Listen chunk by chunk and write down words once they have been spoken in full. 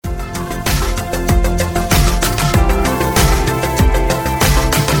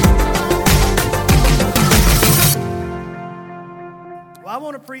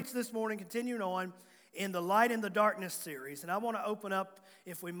to preach this morning, continuing on in the Light in the Darkness series. And I want to open up,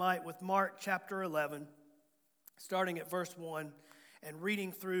 if we might, with Mark chapter 11, starting at verse 1 and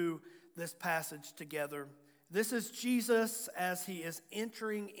reading through this passage together. This is Jesus as he is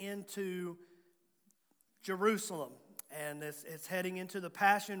entering into Jerusalem. And it's heading into the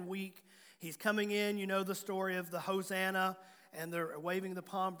Passion Week. He's coming in, you know the story of the Hosanna, and they're waving the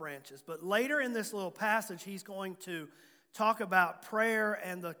palm branches. But later in this little passage, he's going to talk about prayer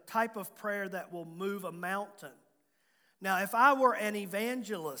and the type of prayer that will move a mountain. Now, if I were an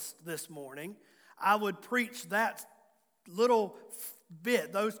evangelist this morning, I would preach that little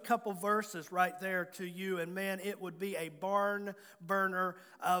bit, those couple verses right there to you, and man, it would be a barn burner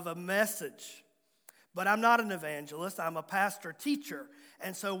of a message. But I'm not an evangelist, I'm a pastor teacher.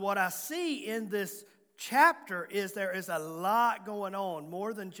 And so what I see in this chapter is there is a lot going on,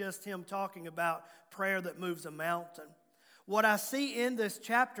 more than just him talking about prayer that moves a mountain. What I see in this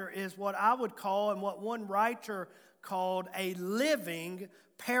chapter is what I would call, and what one writer called, a living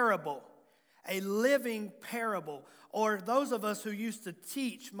parable. A living parable. Or those of us who used to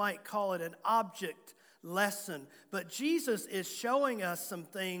teach might call it an object lesson. But Jesus is showing us some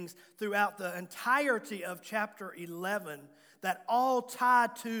things throughout the entirety of chapter 11 that all tie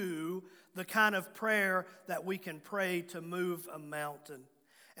to the kind of prayer that we can pray to move a mountain.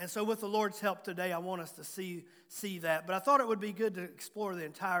 And so with the Lord's help today, I want us to see that. But I thought it would be good to explore the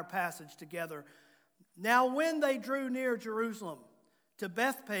entire passage together. Now when they drew near Jerusalem to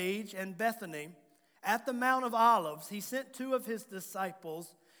Bethphage and Bethany at the Mount of Olives, he sent two of his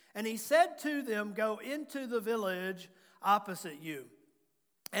disciples, and he said to them, "Go into the village opposite you.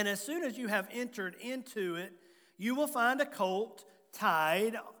 And as soon as you have entered into it, you will find a colt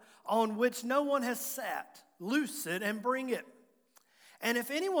tied on which no one has sat. Loose it and bring it. And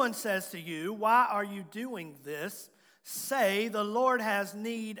if anyone says to you, 'Why are you doing this?' say, 'The Lord has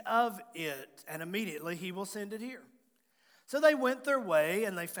need of it,' and immediately he will send it here." So they went their way,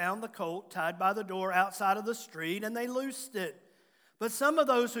 and they found the colt tied by the door outside of the street, and they loosed it. But some of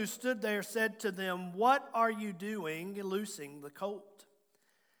those who stood there said to them, "What are you doing loosing the colt?"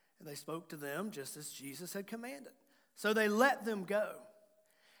 And they spoke to them just as Jesus had commanded. So they let them go.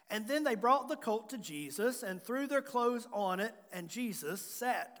 And then they brought the colt to Jesus and threw their clothes on it, and Jesus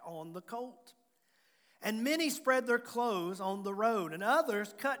sat on the colt. And many spread their clothes on the road, and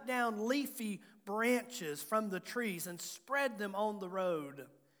others cut down leafy branches from the trees and spread them on the road.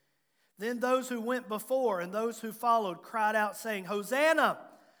 Then those who went before and those who followed cried out, saying, "Hosanna!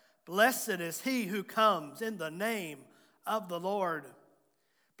 Blessed is he who comes in the name of the Lord.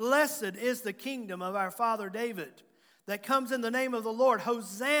 Blessed is the kingdom of our father David that comes in the name of the Lord.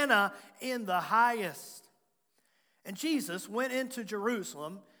 Hosanna in the highest." And Jesus went into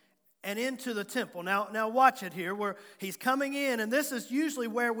Jerusalem and into the temple. Now watch it here, where he's coming in, and this is usually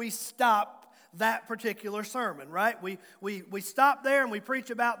where we stop that particular sermon, right? We stop there and we preach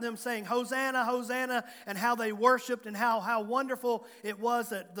about them saying, "Hosanna, Hosanna," and how they worshiped and how wonderful it was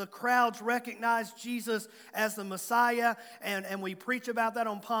that the crowds recognized Jesus as the Messiah, and we preach about that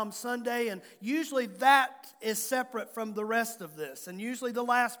on Palm Sunday, and usually that is separate from the rest of this, and usually the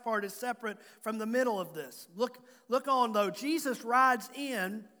last part is separate from the middle of this. Look on, though. Jesus rides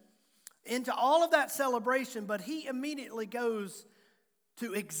into all of that celebration, but he immediately goes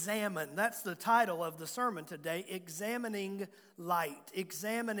to examine. That's the title of the sermon today, Examining Light.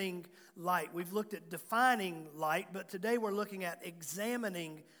 Examining light. We've looked at defining light, but today we're looking at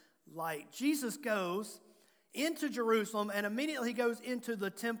examining light. Jesus goes into Jerusalem and immediately goes into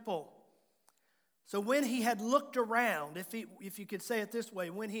the temple. So when he had looked around, if you could say it this way,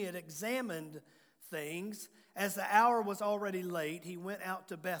 when he had examined things, as the hour was already late, he went out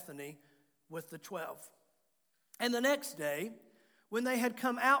to Bethany with the 12. And the next day, when they had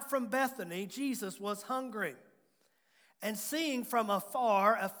come out from Bethany, Jesus was hungry. And seeing from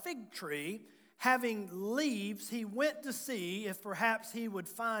afar a fig tree having leaves, he went to see if perhaps he would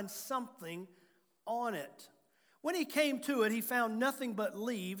find something on it. When he came to it, he found nothing but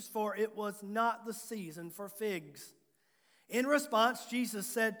leaves, for it was not the season for figs. In response, Jesus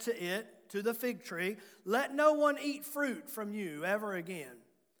said to the fig tree, "Let no one eat fruit from you ever again."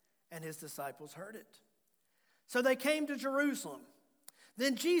 And his disciples heard it. So they came to Jerusalem.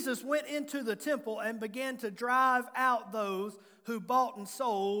 Then Jesus went into the temple and began to drive out those who bought and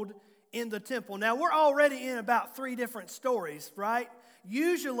sold in the temple. Now, we're already in about 3 different stories, right?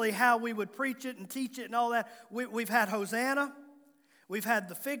 Usually how we would preach it and teach it and all that, we've had Hosanna, we've had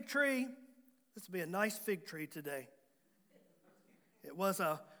the fig tree. This will be a nice fig tree today. It was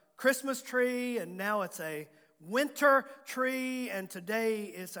a Christmas tree, and now it's a winter tree, and today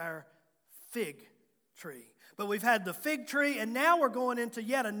is our fig tree. But we've had the fig tree, and now we're going into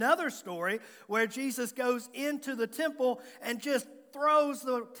yet another story where Jesus goes into the temple and just throws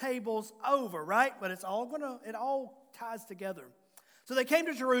the tables over, right? But it all ties together. So they came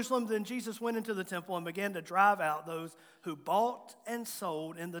to Jerusalem, then Jesus went into the temple and began to drive out those who bought and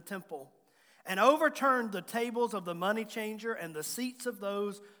sold in the temple, and overturned the tables of the money changer and the seats of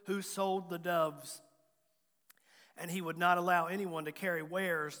those who sold the doves. And he would not allow anyone to carry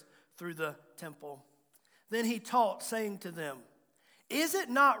wares through the temple. Then he taught, saying to them, "Is it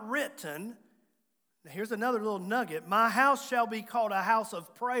not written," now here's another little nugget, "My house shall be called a house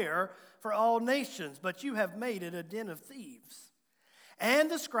of prayer for all nations, but you have made it a den of thieves." And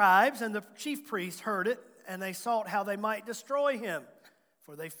the scribes and the chief priests heard it, and they sought how they might destroy him,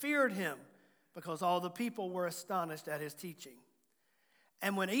 for they feared him, because all the people were astonished at his teaching.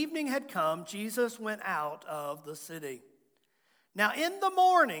 And when evening had come, Jesus went out of the city. Now in the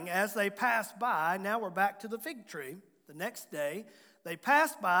morning, as they passed by, now we're back to the fig tree, the next day, they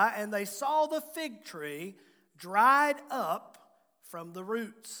passed by and they saw the fig tree dried up from the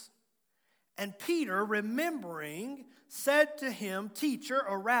roots. And Peter, remembering, said to him, "Teacher,"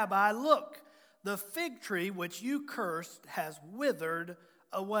 or Rabbi, "look, the fig tree which you cursed has withered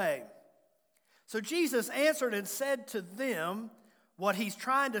away." So Jesus answered and said to them what he's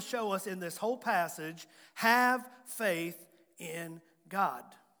trying to show us in this whole passage: have faith in God.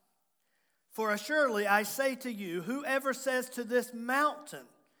 For assuredly I say to you, whoever says to this mountain,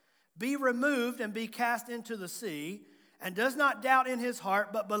 "Be removed and be cast into the sea," and does not doubt in his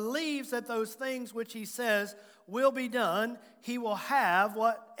heart, but believes that those things which he says will be done, he will have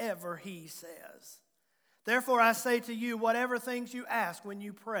whatever he says. Therefore I say to you, whatever things you ask when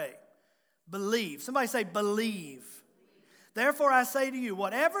you pray, believe. Somebody say, believe. Therefore I say to you,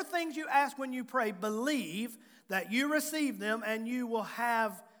 whatever things you ask when you pray, believe that you receive them and you will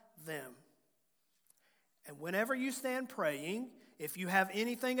have them. And whenever you stand praying, if you have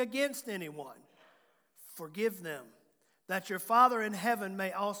anything against anyone, forgive them, that your Father in heaven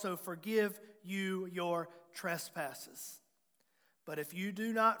may also forgive you your trespasses. But if you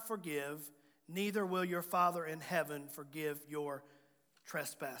do not forgive, neither will your Father in heaven forgive your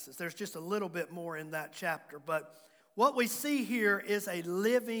trespasses. There's just a little bit more in that chapter, but what we see here is a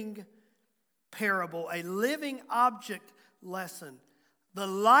living parable, a living object lesson. The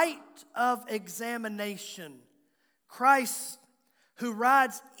light of examination. Christ, who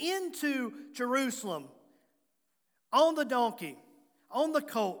rides into Jerusalem on the donkey, on the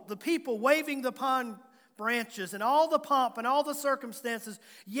colt, the people waving the palm branches and all the pomp and all the circumstances.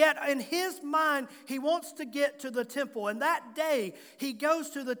 Yet in his mind, he wants to get to the temple. And that day, he goes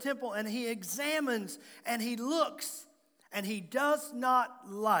to the temple and he examines and he looks and he does not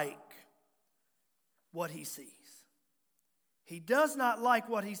like what he sees. He does not like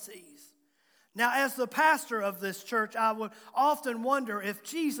what he sees. Now, as the pastor of this church, I would often wonder if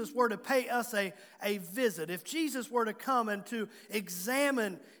Jesus were to pay us a visit, if Jesus were to come and to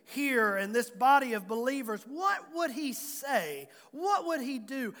examine here in this body of believers, what would he say? What would he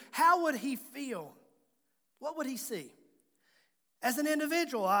do? How would he feel? What would he see? As an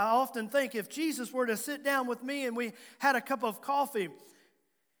individual, I often think if Jesus were to sit down with me and we had a cup of coffee,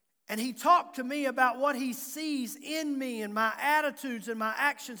 and he talked to me about what he sees in me and my attitudes and my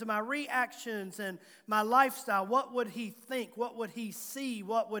actions and my reactions and my lifestyle. What would he think? What would he see?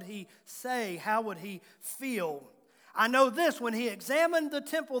 What would he say? How would he feel? I know this, when he examined the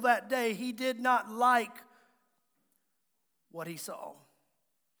temple that day, he did not like what he saw.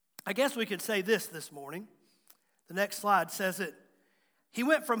 I guess we could say this morning. The next slide says it. He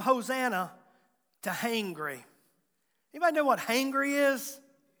went from Hosanna to hangry. Anybody know what hangry is?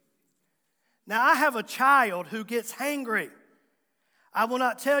 Now, I have a child who gets hangry. I will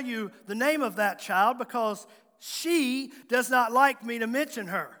not tell you the name of that child because she does not like me to mention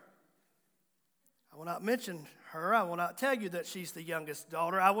her. I will not mention her. I will not tell you that she's the youngest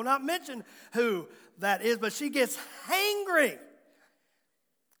daughter. I will not mention who that is, but she gets hangry.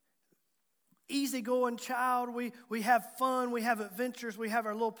 Easygoing child. We have fun. We have adventures. We have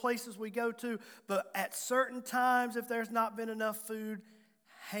our little places we go to. But at certain times, if there's not been enough food,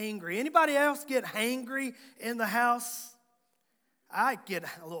 hangry. Anybody else get hangry in the house? I get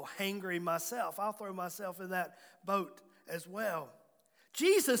a little hangry myself. I'll throw myself in that boat as well.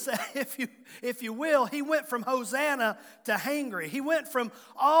 Jesus, if you will, he went from Hosanna to hangry. He went from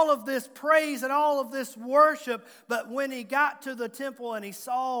all of this praise and all of this worship, but when he got to the temple and he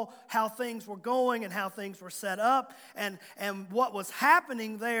saw how things were going and how things were set up and what was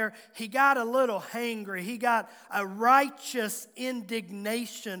happening there, he got a little hangry. He got a righteous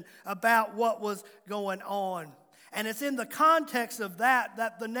indignation about what was going on. And it's in the context of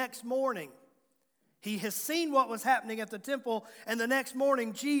that the next morning He has seen what was happening at the temple, and the next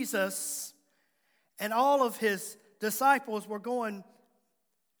morning Jesus and all of his disciples were going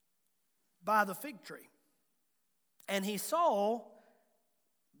by the fig tree. And he saw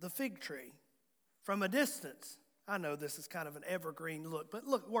the fig tree from a distance. I know this is kind of an evergreen look, but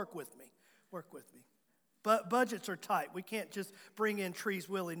look, work with me. Work with me. But budgets are tight. We can't just bring in trees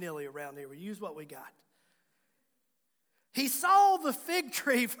willy-nilly around here. We use what we got. He saw the fig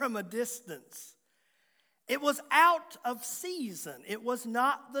tree from a distance. It was out of season. It was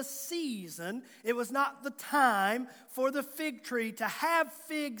not the season. It was not the time for the fig tree to have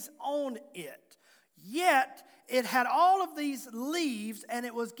figs on it. Yet, it had all of these leaves, and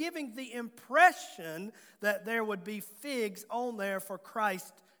it was giving the impression that there would be figs on there for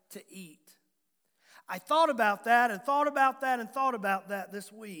Christ to eat. I thought about that and thought about that and thought about that this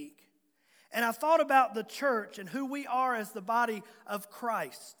week. And I thought about the church and who we are as the body of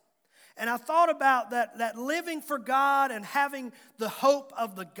Christ. And I thought about that living for God and having the hope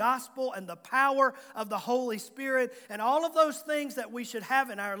of the gospel and the power of the Holy Spirit and all of those things that we should have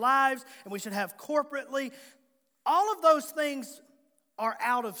in our lives and we should have corporately. All of those things are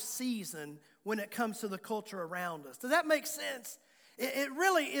out of season when it comes to the culture around us. Does that make sense? It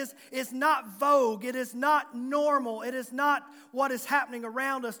really is not vogue. It is not normal. It is not what is happening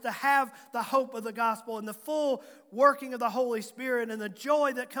around us to have the hope of the gospel and the full working of the Holy Spirit and the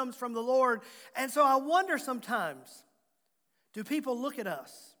joy that comes from the Lord. And so I wonder sometimes, do people look at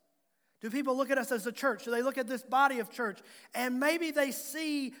us? Do people look at us as a church? Do they look at this body of church and maybe they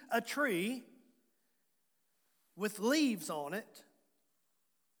see a tree with leaves on it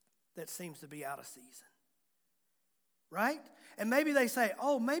that seems to be out of season? Right? And maybe they say,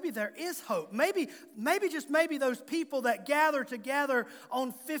 oh, maybe there is hope. Maybe just maybe those people that gather together on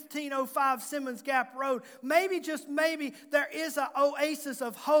 1505 Simmons Gap Road, maybe just maybe there is an oasis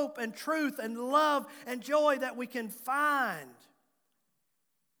of hope and truth and love and joy that we can find.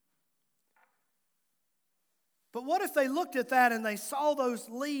 But what if they looked at that and they saw those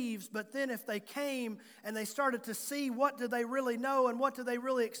leaves, but then if they came and they started to see what do they really know and what do they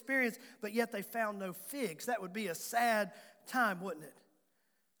really experience, but yet they found no figs? That would be a sad time, wouldn't it?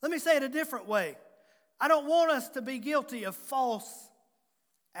 Let me say it a different way. I don't want us to be guilty of false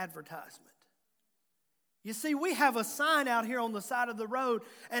advertisement. You see, we have a sign out here on the side of the road,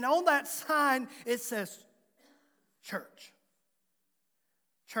 and on that sign it says church.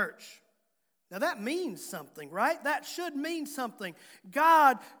 Church. Now that means something, right? That should mean something.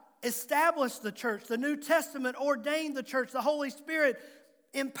 God established the church. The New Testament ordained the church. The Holy Spirit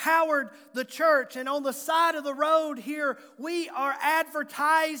empowered the church. And on the side of the road here, we are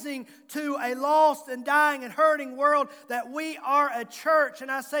advertising to a lost and dying and hurting world that we are a church. And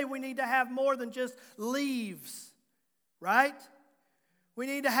I say we need to have more than just leaves, right? We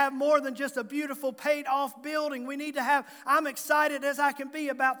need to have more than just a beautiful paid-off building. We need to have, I'm excited as I can be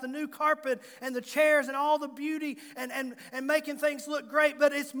about the new carpet and the chairs and all the beauty and making things look great.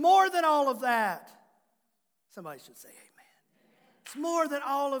 But it's more than all of that. Somebody should say amen. It's more than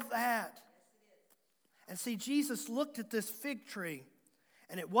all of that. And see, Jesus looked at this fig tree,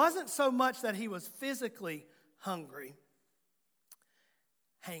 and it wasn't so much that he was physically hangry.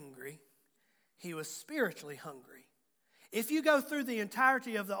 He was spiritually hungry. If you go through the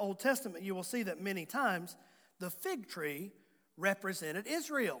entirety of the Old Testament, you will see that many times the fig tree represented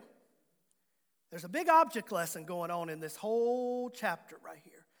Israel. There's a big object lesson going on in this whole chapter right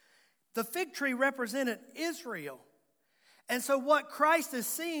here. The fig tree represented Israel. And so what Christ is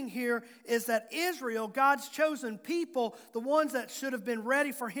seeing here is that Israel, God's chosen people, the ones that should have been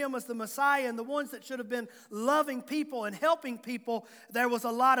ready for him as the Messiah and the ones that should have been loving people and helping people, there was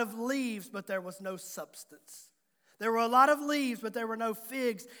a lot of leaves, but there was no substance. There were a lot of leaves, but there were no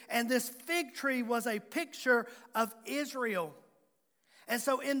figs. And this fig tree was a picture of Israel. And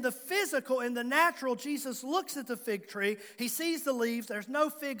so in the physical, in the natural, Jesus looks at the fig tree. He sees the leaves. There's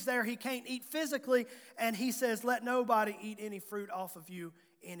no figs there. He can't eat physically. And he says, let nobody eat any fruit off of you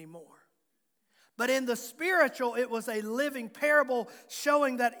anymore. But in the spiritual, it was a living parable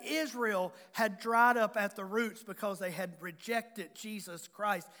showing that Israel had dried up at the roots because they had rejected Jesus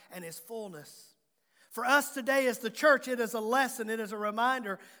Christ and his fullness. For us today as the church, it is a lesson, it is a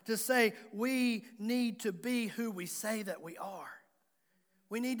reminder to say we need to be who we say that we are.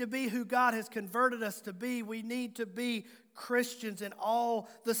 We need to be who God has converted us to be. We need to be Christians in all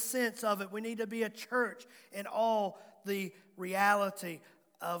the sense of it. We need to be a church in all the reality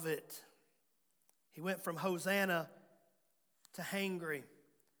of it. He went from Hosanna to hangry.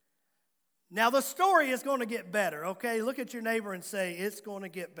 Now the story is going to get better, okay? Look at your neighbor and say, it's going to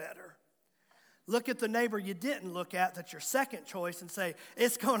get better. Look at the neighbor you didn't look at, that's your second choice, and say,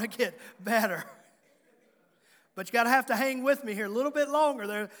 it's going to get better. But you got to have to hang with me here a little bit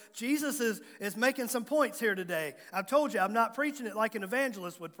longer. Jesus is making some points here today. I've told you, I'm not preaching it like an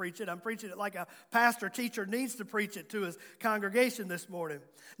evangelist would preach it. I'm preaching it like a pastor, teacher needs to preach it to his congregation this morning.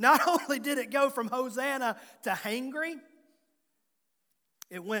 Not only did it go from Hosanna to hangry,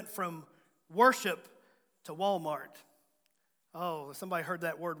 it went from worship to Walmart. Oh, somebody heard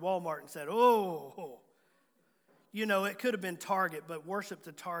that word Walmart and said, oh. You know, it could have been Target, but worship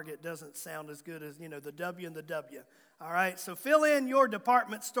to Target doesn't sound as good as, the W and the W. All right, so fill in your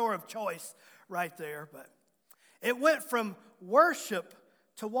department store of choice right there. But it went from worship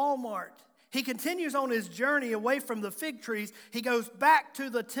to Walmart. He continues on his journey away from the fig trees. He goes back to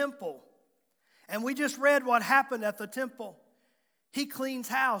the temple. And we just read what happened at the temple. He cleans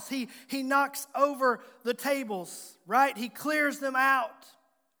house. He knocks over the tables, right? He clears them out.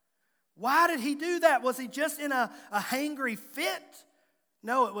 Why did he do that? Was he just in a hangry fit?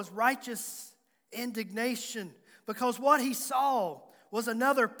 No, it was righteous indignation. Because what he saw was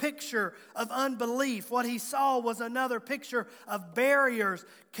another picture of unbelief. What he saw was another picture of barriers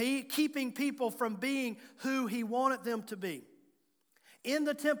keeping people from being who he wanted them to be. In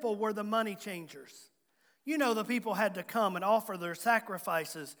the temple were the money changers. The people had to come and offer their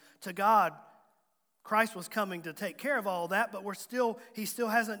sacrifices to God. Christ was coming to take care of all that, but he still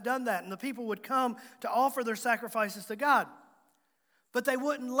hasn't done that. And the people would come to offer their sacrifices to God. But they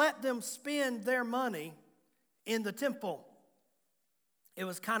wouldn't let them spend their money in the temple. It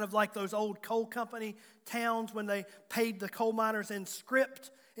was kind of like those old coal company towns when they paid the coal miners in script.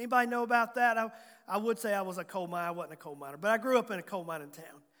 Anybody know about that? I would say I was a coal miner. I wasn't a coal miner, but I grew up in a coal mining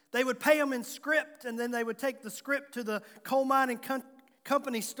town. They would pay them in script, and then they would take the script to the coal mining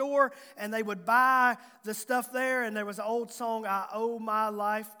company store, and they would buy the stuff there. And there was an old song, I owe my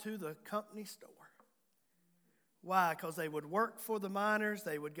life to the company store. Why? Because they would work for the miners.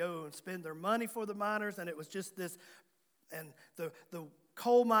 They would go and spend their money for the miners, and it was just this. And the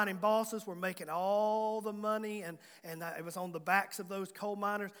coal mining bosses were making all the money, and it was on the backs of those coal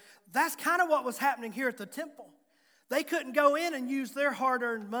miners. That's kind of what was happening here at the temple. They couldn't go in and use their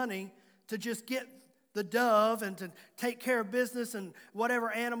hard-earned money to just get the dove and to take care of business and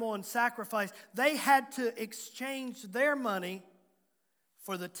whatever animal and sacrifice. They had to exchange their money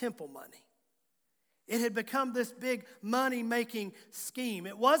for the temple money. It had become this big money-making scheme.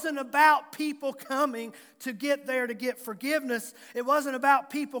 It wasn't about people coming to get there to get forgiveness. It wasn't about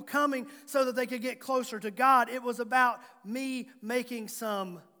people coming so that they could get closer to God. It was about me making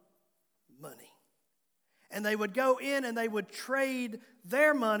some money. And they would go in and they would trade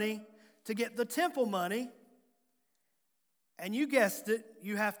their money to get the temple money. And you guessed it,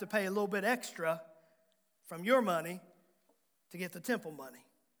 you have to pay a little bit extra from your money to get the temple money.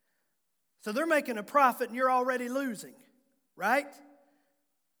 So they're making a profit and you're already losing, right?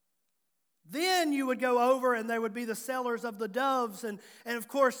 Then you would go over and there would be the sellers of the doves. And of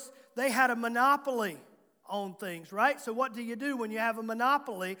course, they had a monopoly on things, right? So what do you do when you have a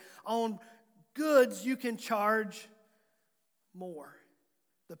monopoly on goods? You can charge more.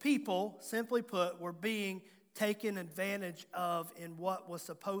 The people, simply put, were being taken advantage of in what was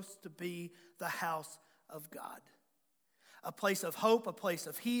supposed to be the house of God. A place of hope, a place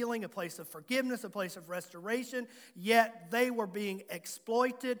of healing, a place of forgiveness, a place of restoration. Yet they were being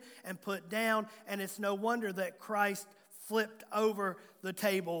exploited and put down. And it's no wonder that Christ flipped over the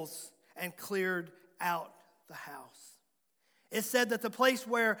tables and cleared out the house. It said that the place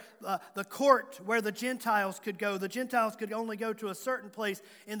where the court, where the Gentiles could go, the Gentiles could only go to a certain place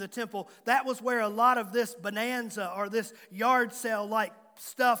in the temple. That was where a lot of this bonanza or this yard sale like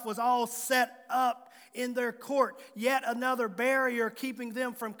stuff was all set up in their court. Yet another barrier keeping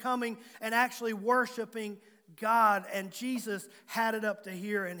them from coming and actually worshiping God. And Jesus had it up to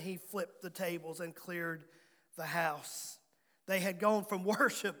here and he flipped the tables and cleared the house. They had gone from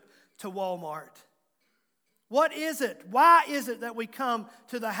worship to Walmart. What is it? Why is it that we come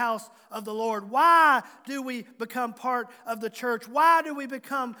to the house of the Lord? Why do we become part of the church? Why do we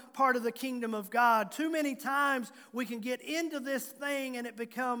become part of the kingdom of God? Too many times we can get into this thing and it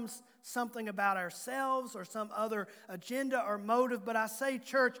becomes something about ourselves or some other agenda or motive. But I say,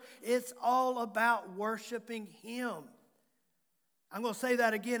 church, it's all about worshiping Him. I'm going to say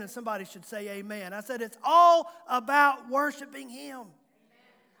that again and somebody should say amen. I said it's all about worshiping Him. Amen.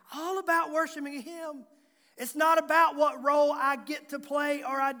 All about worshiping Him. It's not about what role I get to play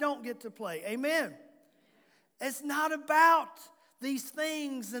or I don't get to play. Amen. It's not about these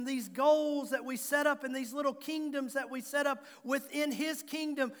things and these goals that we set up and these little kingdoms that we set up within His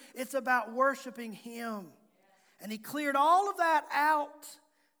kingdom. It's about worshiping Him. And He cleared all of that out.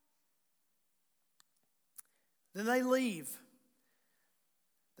 Then they leave.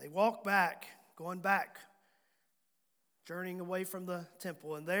 They walk back, going back journeying away from the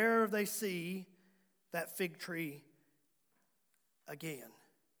temple, and there they see that fig tree again.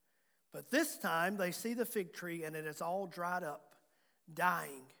 But this time they see the fig tree and it is all dried up,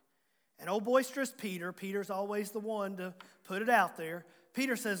 dying. And old boisterous Peter's always the one to put it out there.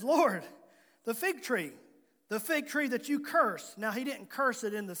 Peter says, Lord, the fig tree that you curse. Now, he didn't curse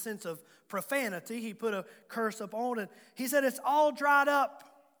it in the sense of profanity. He put a curse upon it. He said, it's all dried up.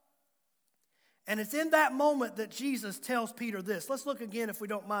 And it's in that moment that Jesus tells Peter this. Let's look again, if we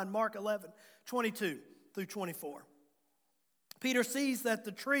don't mind, Mark 11, 22 through 24. Peter sees that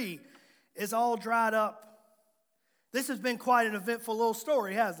the tree is all dried up. This has been quite an eventful little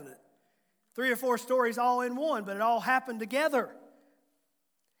story, hasn't it? 3 or 4 stories all in one, but it all happened together.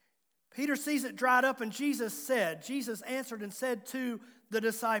 Peter sees it dried up, and Jesus answered and said to the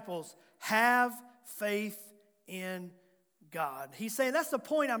disciples, have faith in God. He's saying that's the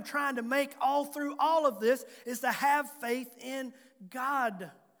point I'm trying to make all through all of this, is to have faith in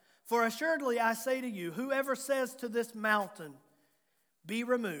God. For assuredly I say to you, whoever says to this mountain, be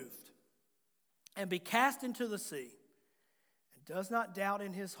removed and be cast into the sea, and does not doubt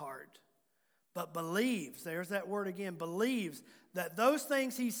in his heart, but believes, there's that word again, believes that those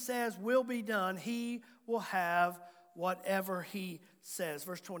things he says will be done, he will have whatever he says.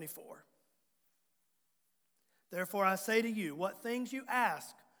 Verse 24. Therefore I say to you, what things you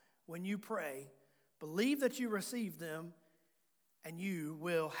ask when you pray, believe that you receive them, and you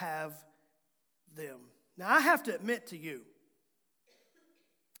will have them. Now I have to admit to you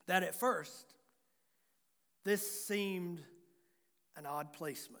that at first, this seemed an odd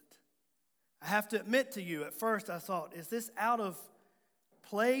placement. I have to admit to you, at first I thought, is this out of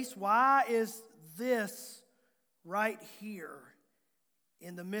place? Why is this right here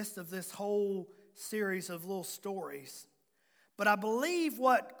in the midst of this whole series of little stories? But I believe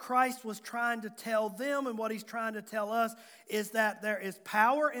what Christ was trying to tell them and what he's trying to tell us is that there is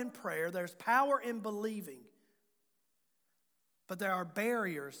power in prayer, there's power in believing, but there are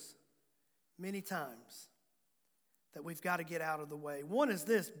barriers many times that we've got to get out of the way. One is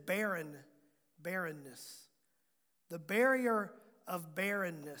this, barrenness. The barrier of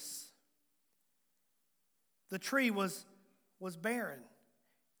barrenness. The tree was barren.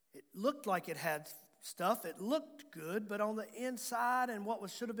 It looked like it had stuff. It looked good, but on the inside and what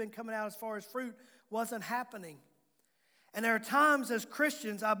should have been coming out as far as fruit wasn't happening. And there are times as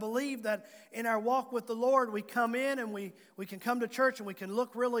Christians, I believe that in our walk with the Lord, we come in and we can come to church and we can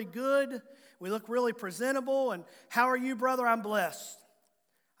look really good. We look really presentable. And how are you, brother? I'm blessed.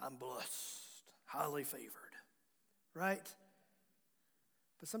 I'm blessed. Highly favored. Right?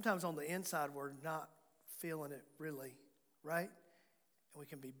 But sometimes on the inside, we're not feeling it really. Right? And we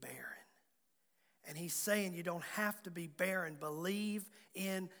can be barren. And he's saying you don't have to be barren. Believe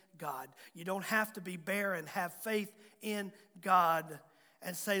in God. You don't have to be barren. Have faith in God.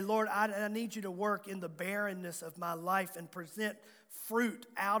 And say, Lord, I need you to work in the barrenness of my life and present fruit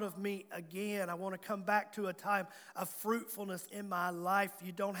out of me again. I want to come back to a time of fruitfulness in my life.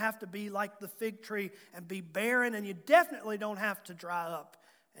 You don't have to be like the fig tree and be barren. And you definitely don't have to dry up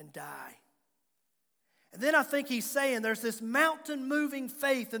and die. And then I think he's saying there's this mountain-moving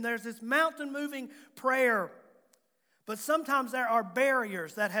faith and there's this mountain-moving prayer. But sometimes there are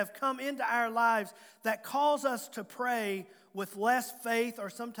barriers that have come into our lives that cause us to pray with less faith or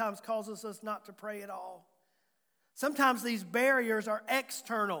sometimes causes us not to pray at all. Sometimes these barriers are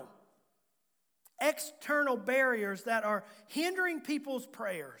external. External barriers that are hindering people's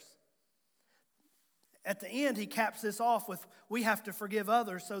prayers. At the end, he caps this off with, we have to forgive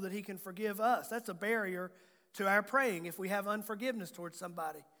others so that he can forgive us. That's a barrier to our praying if we have unforgiveness towards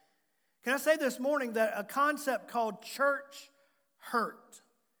somebody. Can I say this morning that a concept called church hurt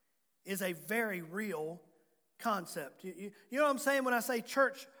is a very real concept. You know what I'm saying when I say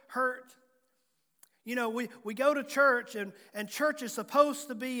church hurt? You know, we go to church and church is supposed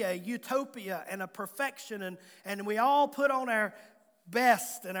to be a utopia and a perfection and we all put on our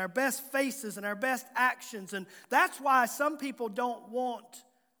best and our best faces and our best actions. And that's why some people don't want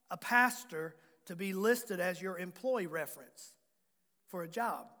a pastor to be listed as your employee reference for a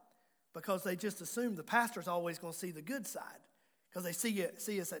job because they just assume the pastor's always going to see the good side because they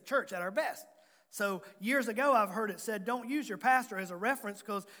see us at church at our best. So years ago I've heard it said, don't use your pastor as a reference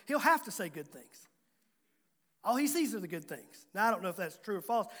because he'll have to say good things. All he sees are the good things. Now, I don't know if that's true or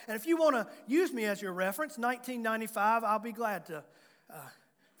false. And if you want to use me as your reference, 1995, I'll be glad to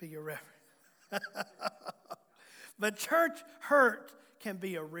be your reference. But church hurt can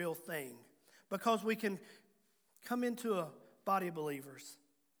be a real thing because we can come into a body of believers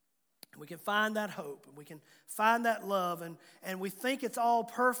We can find that hope, and we can find that love, and we think it's all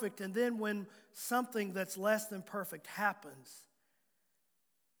perfect, and then when something that's less than perfect happens,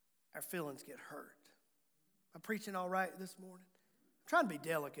 our feelings get hurt. I'm preaching all right this morning? I'm trying to be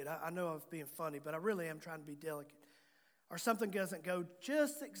delicate. I know I was being funny, but I really am trying to be delicate. Or something doesn't go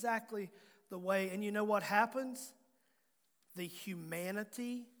just exactly the way, and you know what happens? The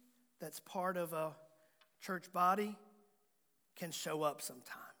humanity that's part of a church body can show up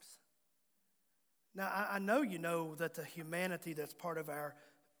sometimes. Now, I know you know that the humanity that's part of our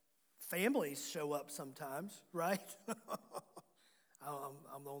families show up sometimes, right?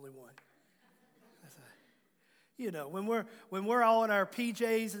 I'm the only one. You know, when we're all in our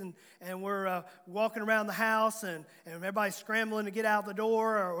PJs and we're walking around the house and everybody's scrambling to get out the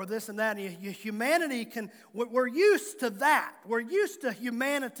door or this and that, and humanity we're used to that. We're used to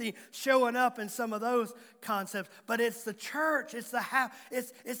humanity showing up in some of those concepts. But it's the church, it's the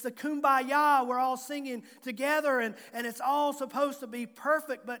kumbaya. We're all singing together and it's all supposed to be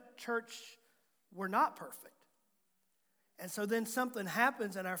perfect. But church, we're not perfect. And so then something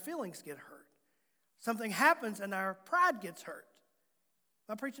happens and our feelings get hurt. Something happens and our pride gets hurt.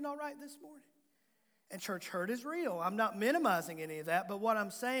 Am I preaching all right this morning? And church hurt is real. I'm not minimizing any of that, but what I'm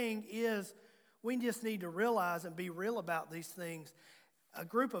saying is we just need to realize and be real about these things. A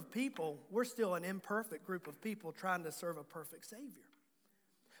group of people, we're still an imperfect group of people trying to serve a perfect Savior.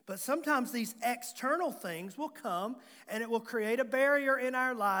 But sometimes these external things will come and it will create a barrier in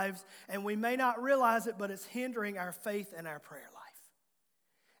our lives, and we may not realize it, but it's hindering our faith and our prayer life.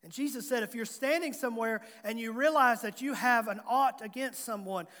 And Jesus said, if you're standing somewhere and you realize that you have an ought against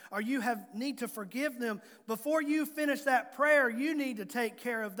someone or you need to forgive them, before you finish that prayer, you need to take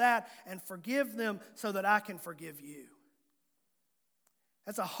care of that and forgive them so that I can forgive you.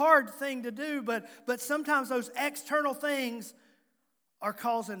 That's a hard thing to do, but sometimes those external things are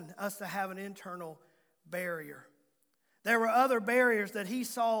causing us to have an internal barrier. There were other barriers that he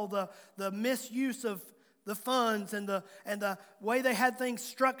saw, the misuse of the funds and the way they had things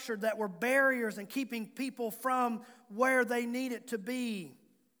structured that were barriers and keeping people from where they needed to be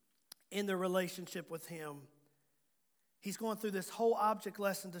in their relationship with him. He's going through this whole object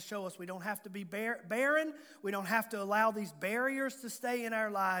lesson to show us we don't have to be barren. We don't have to allow these barriers to stay in our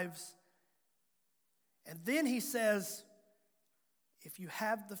lives. And then he says, if you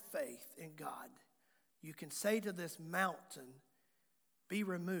have the faith in God, you can say to this mountain, be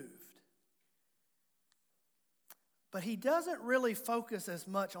removed. But he doesn't really focus as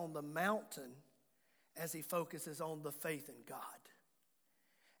much on the mountain as he focuses on the faith in God.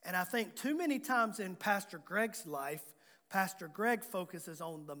 And I think too many times in Pastor Greg's life, Pastor Greg focuses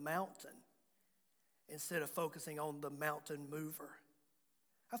on the mountain instead of focusing on the mountain mover.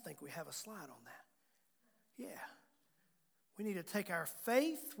 I think we have a slide on that. Yeah. We need to take our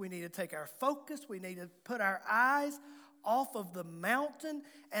faith, we need to take our focus, we need to put our eyes off of the mountain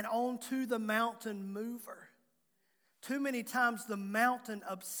and onto the mountain mover. Too many times the mountain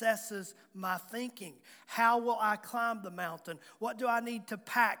obsesses my thinking. How will I climb the mountain? What do I need to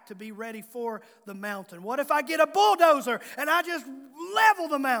pack to be ready for the mountain? What if I get a bulldozer and I just level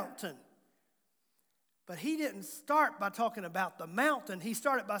the mountain? But he didn't start by talking about the mountain. He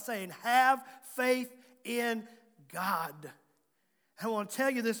started by saying, have faith in God. I want to tell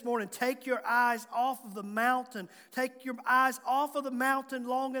you this morning, take your eyes off of the mountain. Take your eyes off of the mountain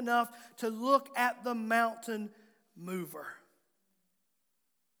long enough to look at the mountain mover.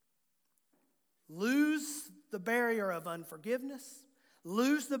 Lose the barrier of unforgiveness.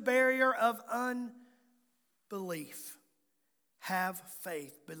 Lose the barrier of unbelief. Have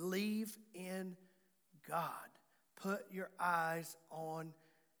faith. Believe in God. Put your eyes on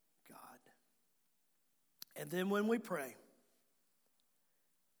God. And then when we pray,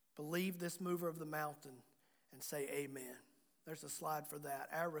 believe this mover of the mountain and say amen. There's a slide for that.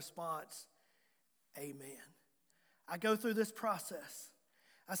 Our response, amen. I go through this process.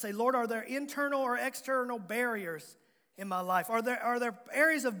 I say, Lord, are there internal or external barriers in my life? Are there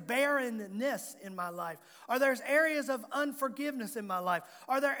areas of barrenness in my life? Are there areas of unforgiveness in my life?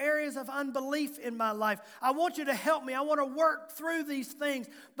 Are there areas of unbelief in my life? I want you to help me. I want to work through these things,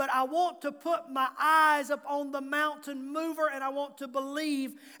 but I want to put my eyes up on the mountain mover, and I want to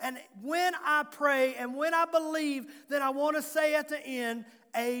believe. And when I pray and when I believe, then I want to say at the end,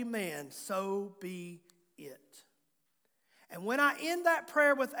 amen, so be it. And when I end that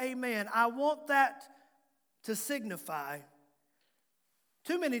prayer with amen, I want that to signify.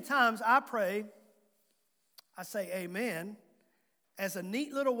 Too many times I pray, I say amen as a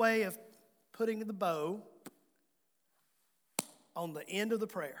neat little way of putting the bow on the end of the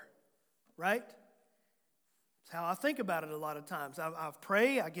prayer, right? That's how I think about it a lot of times. I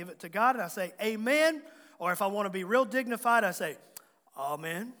pray, I give it to God, and I say, amen. Or if I want to be real dignified, I say,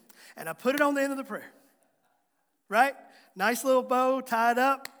 amen. And I put it on the end of the prayer. Right? Nice little bow, tied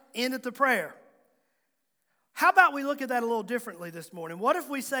up, end at the prayer. How about we look at that a little differently this morning? What if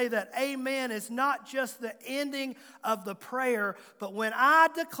we say that amen is not just the ending of the prayer, but when I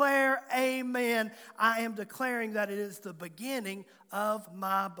declare amen, I am declaring that it is the beginning of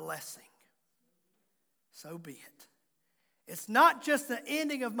my blessing. So be it. It's not just the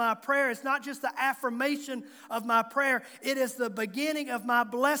ending of my prayer. It's not just the affirmation of my prayer. It is the beginning of my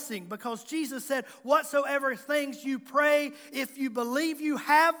blessing, because Jesus said, whatsoever things you pray, if you believe you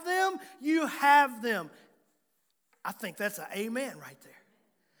have them, you have them. I think that's an amen right there.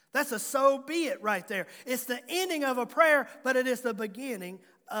 That's a so be it right there. It's the ending of a prayer, but it is the beginning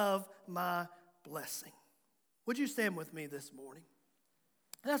of my blessing. Would you stand with me this morning?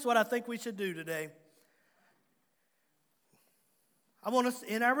 That's what I think we should do today. I want us,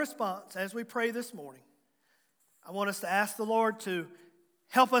 in our response, as we pray this morning, I want us to ask the Lord to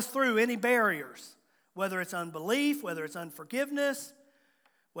help us through any barriers, whether it's unbelief, whether it's unforgiveness,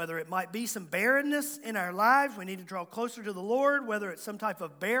 whether it might be some barrenness in our lives, we need to draw closer to the Lord, whether it's some type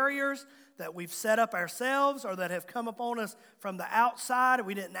of barriers that we've set up ourselves or that have come upon us from the outside and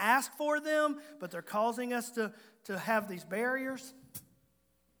we didn't ask for them, but they're causing us to have these barriers.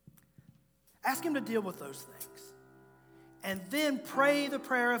 Ask Him to deal with those things. And then pray the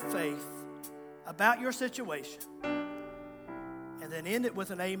prayer of faith about your situation. And then end it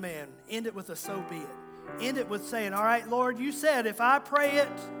with an amen. End it with a so be it. End it with saying, all right, Lord, you said if I pray it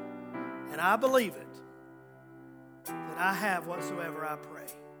and I believe it, then I have whatsoever I pray.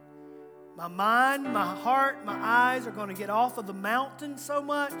 My mind, my heart, my eyes are going to get off of the mountain so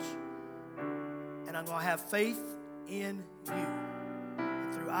much, and I'm going to have faith in you.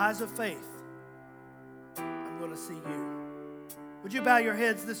 And through eyes of faith, I'm going to see you. Would you bow your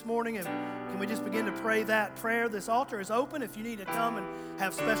heads this morning, and can we just begin to pray that prayer? This altar is open. If you need to come and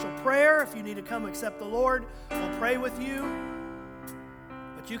have special prayer, if you need to come accept the Lord, we'll pray with you.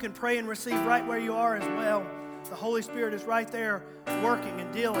 But you can pray and receive right where you are as well. The Holy Spirit is right there working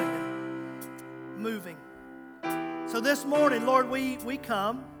and dealing and moving. So this morning, Lord, we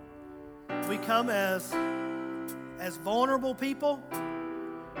come. We come as vulnerable people.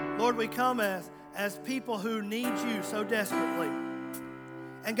 Lord, we come as people who need you so desperately.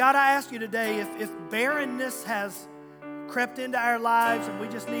 And God, I ask you today, if barrenness has crept into our lives and we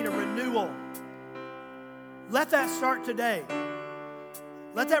just need a renewal, let that start today.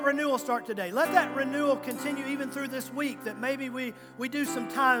 Let that renewal start today. Let that renewal continue even through this week, that maybe we do some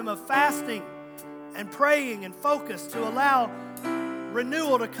time of fasting and praying and focus to allow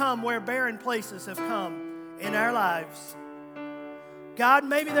renewal to come where barren places have come in our lives. God,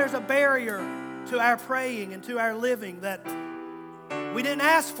 maybe there's a barrier to our praying and to our living that we didn't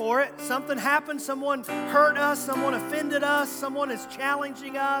ask for it. Something happened. Someone hurt us. Someone offended us. Someone is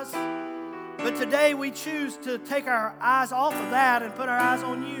challenging us. But today we choose to take our eyes off of that and put our eyes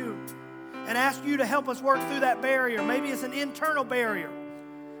on you and ask you to help us work through that barrier. Maybe it's an internal barrier.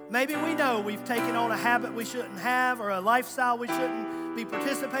 Maybe we know we've taken on a habit we shouldn't have, or a lifestyle we shouldn't be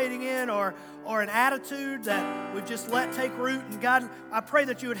participating in, or an attitude that we've just let take root. And God, I pray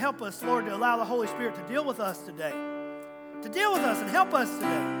that you would help us, Lord, to allow the Holy Spirit to deal with us today. To deal with us and help us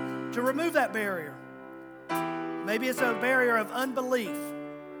today to remove that barrier. Maybe it's a barrier of unbelief.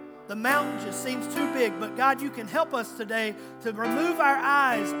 The mountain just seems too big, but God, you can help us today to remove our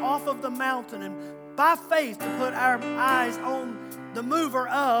eyes off of the mountain and by faith to put our eyes on the mover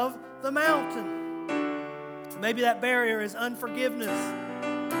of the mountain. Maybe that barrier is unforgiveness,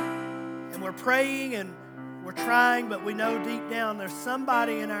 and we're praying and we're trying, but we know deep down there's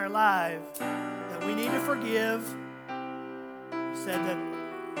somebody in our life that we need to forgive. You said that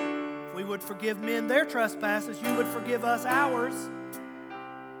if we would forgive men their trespasses, you would forgive us ours.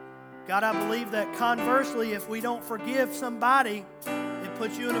 God, I believe that conversely, if we don't forgive somebody, it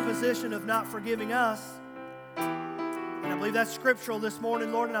puts you in a position of not forgiving us. And I believe that's scriptural this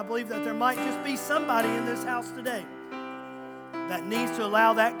morning, Lord, and I believe that there might just be somebody in this house today that needs to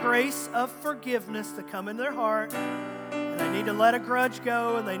allow that grace of forgiveness to come in their heart, and they need to let a grudge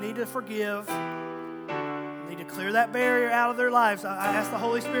go, and they need to forgive. They need to clear that barrier out of their lives. I ask the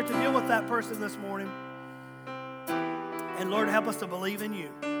Holy Spirit to deal with that person this morning. And Lord, help us to believe in you,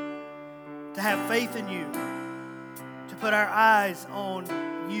 to have faith in you, to put our eyes on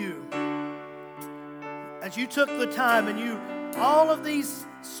you. As you took the time and all of these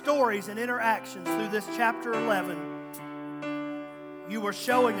stories and interactions through this chapter 11, you were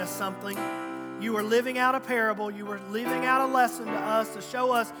showing us something. You were living out a parable. You were living out a lesson to us to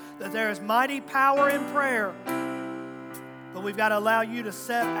show us that there is mighty power in prayer But we've got to allow you to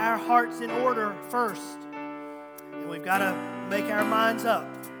set our hearts in order first. And we've got to make our minds up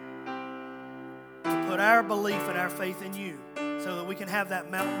to put our belief and our faith in you so that we can have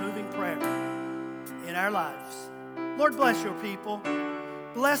that mountain-moving prayer in our lives. Lord, bless your people.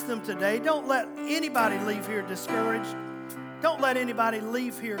 Bless them today. Don't let anybody leave here discouraged. Don't let anybody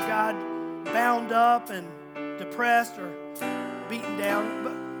leave here, God, bound up and depressed or beaten down.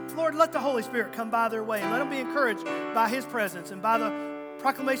 But Lord, let the Holy Spirit come by their way and let them be encouraged by His presence and by the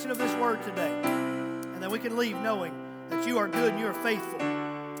proclamation of this word today. And that we can leave knowing that you are good and you are faithful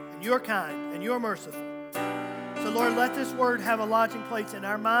and you are kind and you are merciful. So Lord, let this word have a lodging place in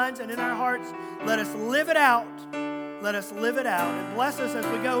our minds and in our hearts. Let us live it out. Let us live it out. And bless us as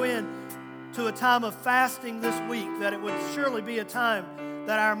we go in to a time of fasting this week, that it would surely be a time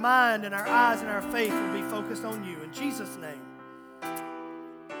that our mind and our eyes and our faith will be focused on you. In Jesus' name.